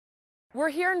We're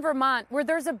here in Vermont, where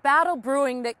there's a battle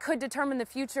brewing that could determine the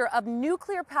future of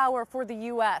nuclear power for the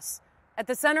U.S. At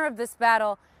the center of this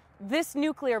battle, this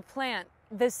nuclear plant,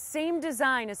 the same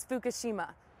design as Fukushima.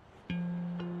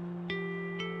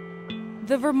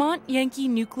 The Vermont Yankee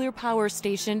Nuclear Power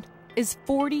Station is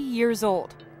 40 years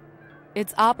old.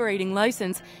 Its operating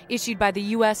license, issued by the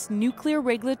U.S. Nuclear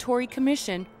Regulatory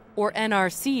Commission, or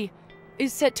NRC,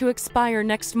 is set to expire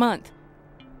next month.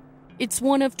 It's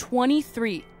one of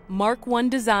 23 Mark I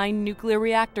design nuclear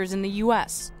reactors in the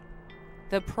U.S.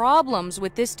 The problems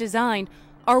with this design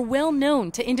are well known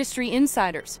to industry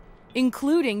insiders,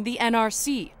 including the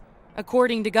NRC,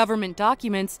 according to government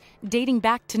documents dating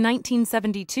back to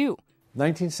 1972.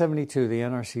 1972, the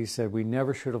NRC said we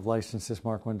never should have licensed this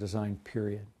Mark I design,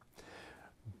 period.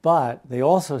 But they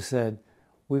also said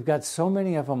we've got so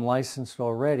many of them licensed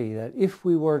already that if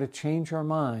we were to change our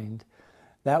mind,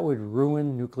 that would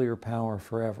ruin nuclear power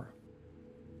forever.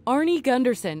 Arnie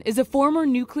Gundersen is a former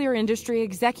nuclear industry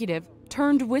executive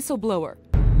turned whistleblower.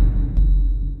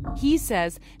 He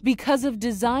says because of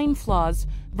design flaws,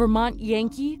 Vermont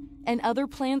Yankee and other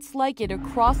plants like it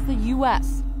across the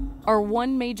U.S. are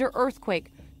one major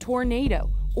earthquake, tornado,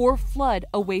 or flood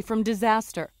away from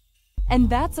disaster.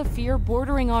 And that's a fear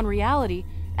bordering on reality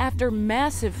after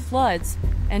massive floods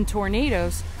and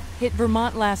tornadoes hit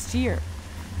Vermont last year.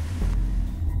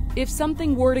 If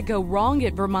something were to go wrong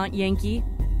at Vermont Yankee,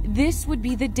 this would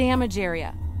be the damage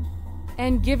area.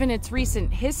 And given its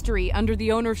recent history under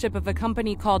the ownership of a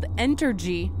company called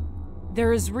Entergy,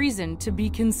 there is reason to be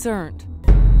concerned.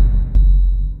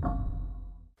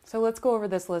 So let's go over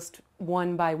this list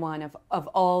one by one of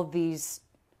all these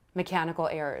mechanical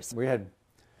errors. We had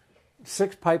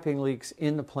 6 piping leaks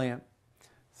in the plant,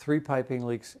 3 piping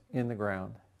leaks in the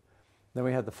ground. Then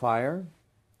we had the fire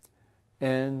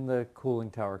and the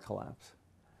cooling tower collapse.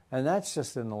 And that's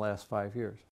just in the last 5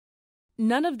 years.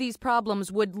 None of these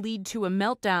problems would lead to a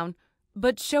meltdown,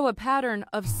 but show a pattern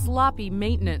of sloppy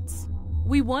maintenance.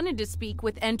 We wanted to speak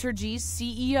with Entergy's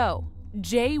CEO,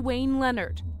 J. Wayne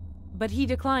Leonard, but he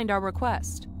declined our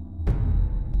request.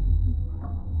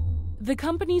 The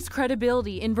company's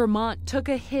credibility in Vermont took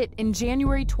a hit in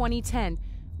January 2010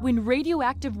 when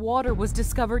radioactive water was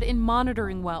discovered in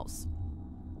monitoring wells.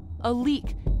 A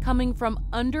leak coming from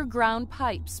underground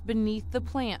pipes beneath the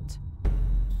plant.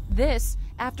 This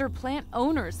after plant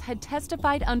owners had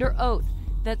testified under oath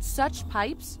that such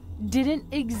pipes didn't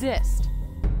exist.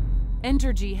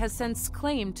 Entergy has since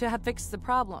claimed to have fixed the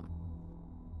problem.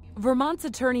 Vermont's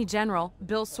Attorney General,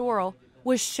 Bill Sorrell,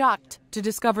 was shocked to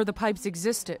discover the pipes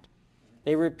existed.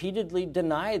 They repeatedly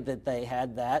denied that they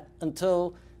had that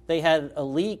until they had a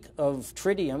leak of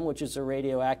tritium, which is a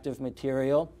radioactive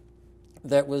material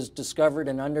that was discovered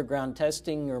in underground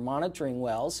testing or monitoring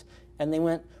wells, and they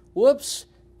went, whoops,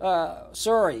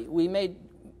 sorry, we made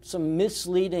some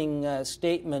misleading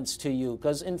statements to you,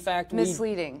 because in fact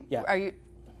Misleading? Yeah.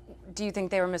 Do you think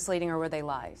they were misleading or were they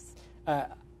lies?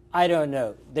 I don't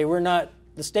know. They were not,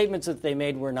 the statements that they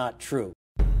made were not true.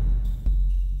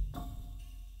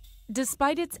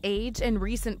 Despite its age and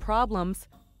recent problems,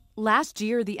 last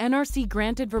year the NRC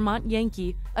granted Vermont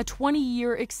Yankee a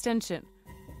 20-year extension.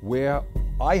 Where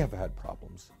I have had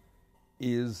problems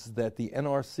is that the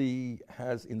NRC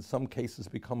has in some cases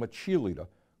become a cheerleader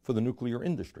for the nuclear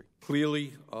industry.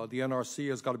 Clearly, the NRC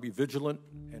has got to be vigilant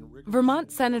and rigorous.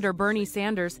 Vermont Senator Bernie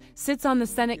Sanders sits on the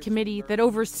Senate committee that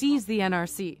oversees the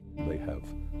NRC. They have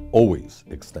always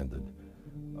extended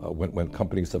when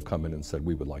companies have come in and said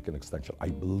we would like an extension. I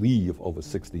believe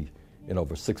in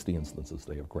over 60 instances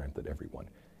they have granted everyone.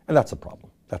 And that's a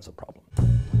problem. That's a problem.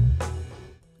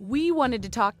 We wanted to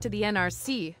talk to the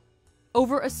NRC.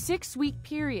 Over a 6-week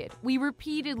period, we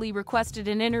repeatedly requested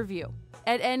an interview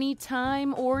at any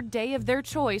time or day of their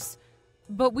choice,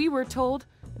 but we were told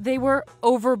they were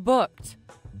overbooked.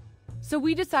 So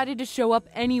we decided to show up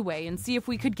anyway and see if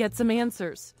we could get some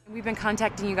answers. We've been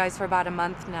contacting you guys for about a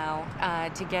month now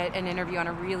to get an interview on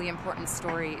a really important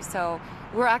story. So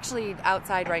we're actually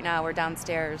outside right now. We're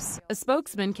downstairs. A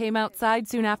spokesman came outside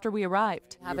soon after we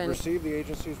arrived. We've received the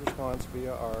agency's response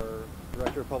via our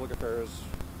Director of Public Affairs,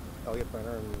 Elliot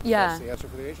Brenner, and that's the answer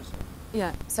for the agency.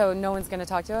 Yeah, so no one's going to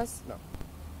talk to us? No.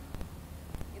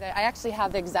 I actually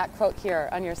have the exact quote here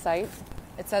on your site.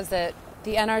 It says that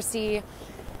the NRC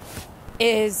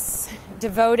is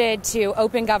devoted to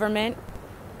open government,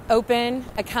 open,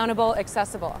 accountable,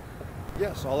 accessible.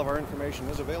 Yes, all of our information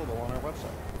is available on our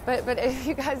website. But if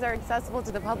you guys are accessible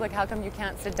to the public, how come you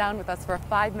can't sit down with us for a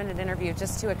 5-minute interview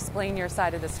just to explain your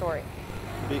side of the story?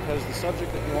 Because the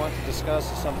subject that you want to discuss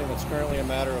is something that's currently a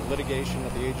matter of litigation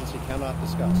that the agency cannot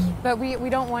discuss. But we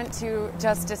don't want to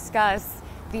just discuss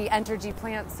the Entergy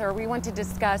plant, sir. We want to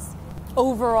discuss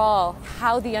overall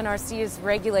how the NRC is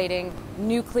regulating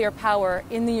nuclear power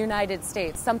in the United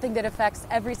States, something that affects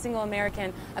every single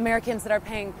Americans that are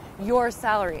paying your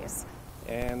salaries.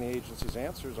 And the agency's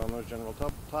answers on those general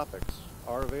topics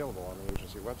are available on the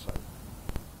agency website.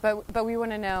 But we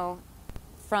want to know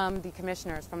from the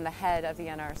commissioners, from the head of the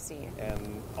NRC.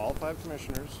 And all 5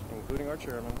 commissioners, including our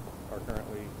chairman, are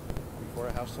currently before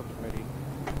a House subcommittee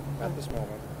at this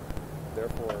moment.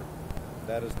 Therefore,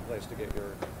 that is the place to get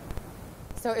your...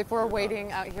 So if we're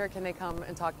waiting out here, can they come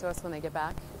and talk to us when they get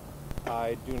back?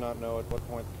 I do not know at what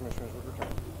point the commissioners would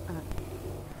return.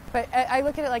 But I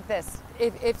look at it like this.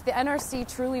 If the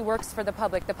NRC truly works for the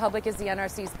public is the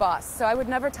NRC's boss. So I would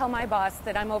never tell my boss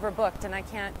that I'm overbooked and I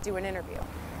can't do an interview. I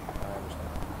understand.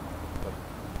 But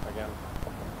again,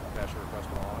 I'll pass your request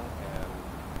along, and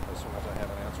as soon as I have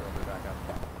an answer, I'll be back up.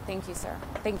 Thank you, sir.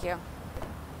 Thank you.